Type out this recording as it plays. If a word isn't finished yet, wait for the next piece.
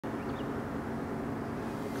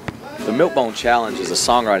The Milkbone Challenge is a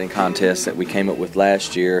songwriting contest that we came up with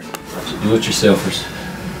last year. Do-it-yourselfers.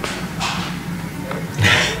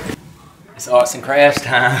 It's arts and crafts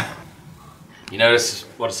time. You know, this is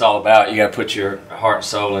what it's all about. You gotta put your heart and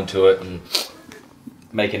soul into it and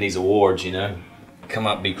making these awards, you know. Come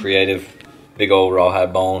up, be creative. Big old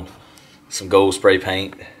rawhide bone, some gold spray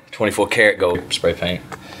paint, 24 karat gold spray paint,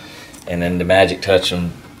 and then the magic touch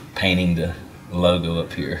on painting the logo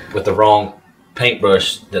up here with the wrong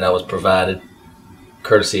paintbrush that I was provided,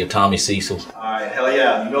 courtesy of Tommy Cecil. Alright, hell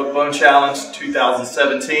yeah, Milkbone Challenge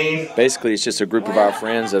 2017. Basically, it's just a group of our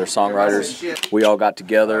friends that are songwriters. We all got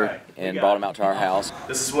together and brought them out to our house.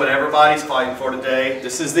 This is what everybody's fighting for today.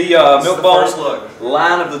 This is the Milkbone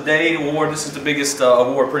Line of the Day award. This is the biggest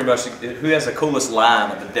award, pretty much. Who has the coolest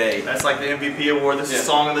line of the day? That's like the MVP award. This is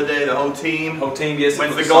Song of the Day. The whole team gets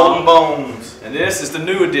wins the Golden Bones. And this is the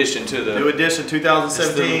new addition to the... New edition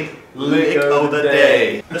 2017. Lick of the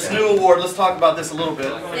Day. This new award, let's talk about this a little bit.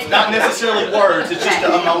 It's not necessarily words, it's just a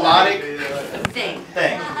melodic thing.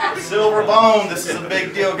 Silver Bone, this is a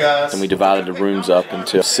big deal, guys. And we divided the rooms up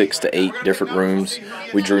into 6 to 8 different rooms.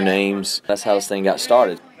 We drew names. That's how this thing got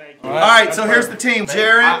started. Alright, so here's the team.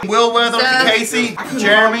 Jared, Will Weather, Casey,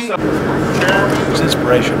 Jeremy. It's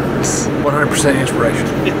inspiration. 100% inspiration.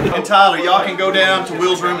 And Tyler, y'all can go down to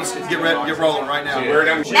Will's room and get rolling right now.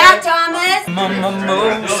 Now, Thomas.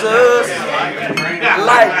 Mimosas,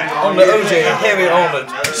 light on the OJ, heavy on the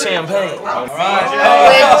champagne.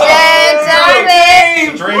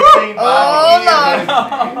 With Dream team.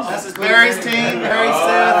 Oh, Lord. This is Barry's team. Barry,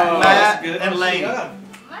 Seth, Matt, and Lane.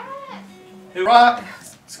 Rock,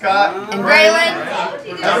 Scott, And Braylon.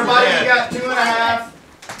 Everybody got 2.5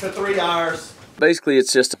 to 3 hours. Basically,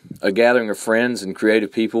 it's just a gathering of friends and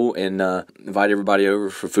creative people, and invite everybody over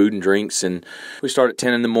for food and drinks. And we start at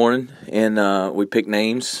 10 in the morning, and we pick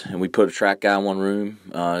names, and we put a track guy in one room,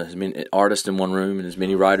 as many artists in one room, and as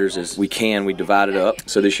many writers as we can. We divide it up.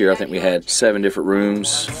 So this year, I think we had 7 different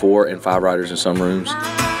rooms, 4 and 5 writers in some rooms.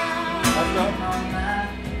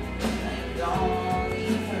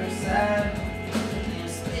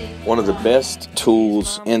 One of the best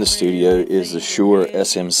tools in the studio is the Shure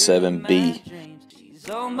SM7B.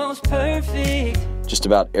 Just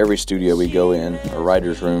about every studio we go in, a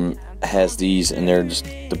writer's room, has these, and they're just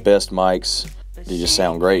the best mics. They just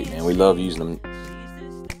sound great, and we love using them.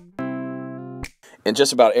 In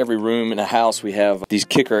just about every room in the house, we have these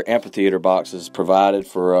kicker amphitheater boxes provided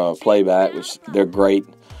for playback, which they're great,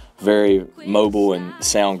 very mobile and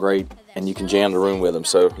sound great, and you can jam the room with them,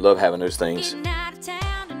 so love having those things.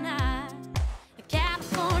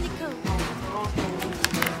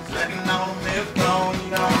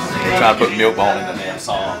 Trying to put Milkbone in the damn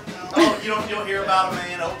song. Oh, you don't hear about a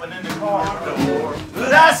man opening the car door,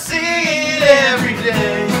 but I see it every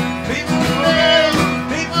day. People smile.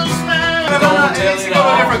 It needs to go to a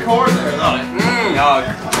different chord there, though.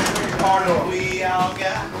 Car door. We all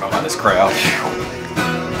got. How about this crowd?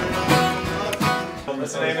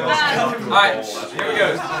 What's the name of this? Alright, here we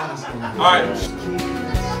go. Alright.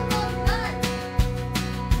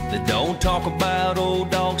 They don't talk about old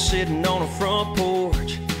dogs sitting on a front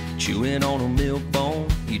porch, chewing on a milk bone.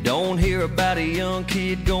 You don't hear about a young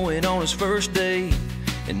kid going on his first date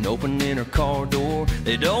and opening her car door.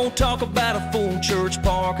 They don't talk about a full church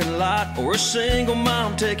parking lot or a single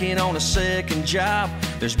mom taking on a second job.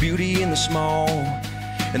 There's beauty in the small,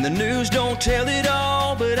 and the news don't tell it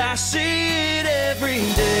all, but I see it every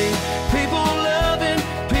day. People loving,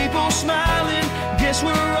 people smiling, guess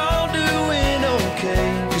we're all doing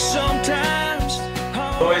okay. 'Cause sometimes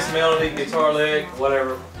Voice, melody, guitar lick,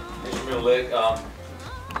 whatever. Instrumental lick. You have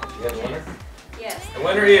the winner? Yes. The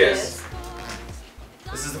winner is...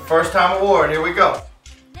 This is the first time award. Here we go.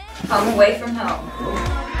 Home away from home.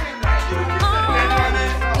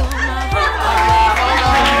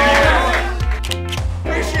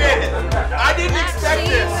 Appreciate it. I didn't expect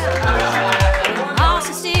this.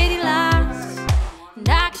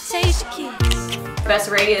 Best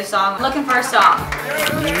radio song. I'm looking for a song.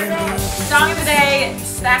 Song of the Day,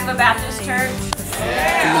 Back of a Baptist Church.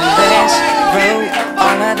 Best road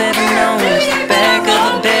all I've ever known is the back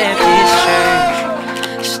of a Baptist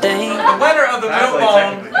church. Stay. The winner of the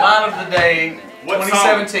Milkbone Line of the Day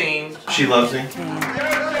 2017. She loves me.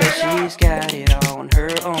 Cause she's got it all, and her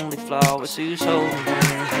only flaw is who's holding her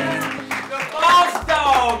hand. Boss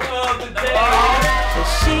Dog of the Day. But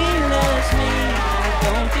she loves me, I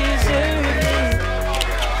don't deserve it.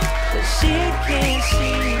 But she can't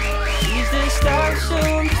see, she's the star, so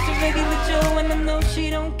I'm just a regular Joe, and I know she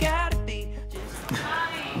don't gotta be.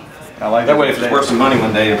 I like that way. If it's worth some money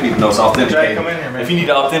one day, and people know it's authenticated. Come in here, man. If you need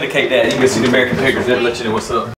to authenticate that, you can go see the American Pickers. They'll let you know what's up.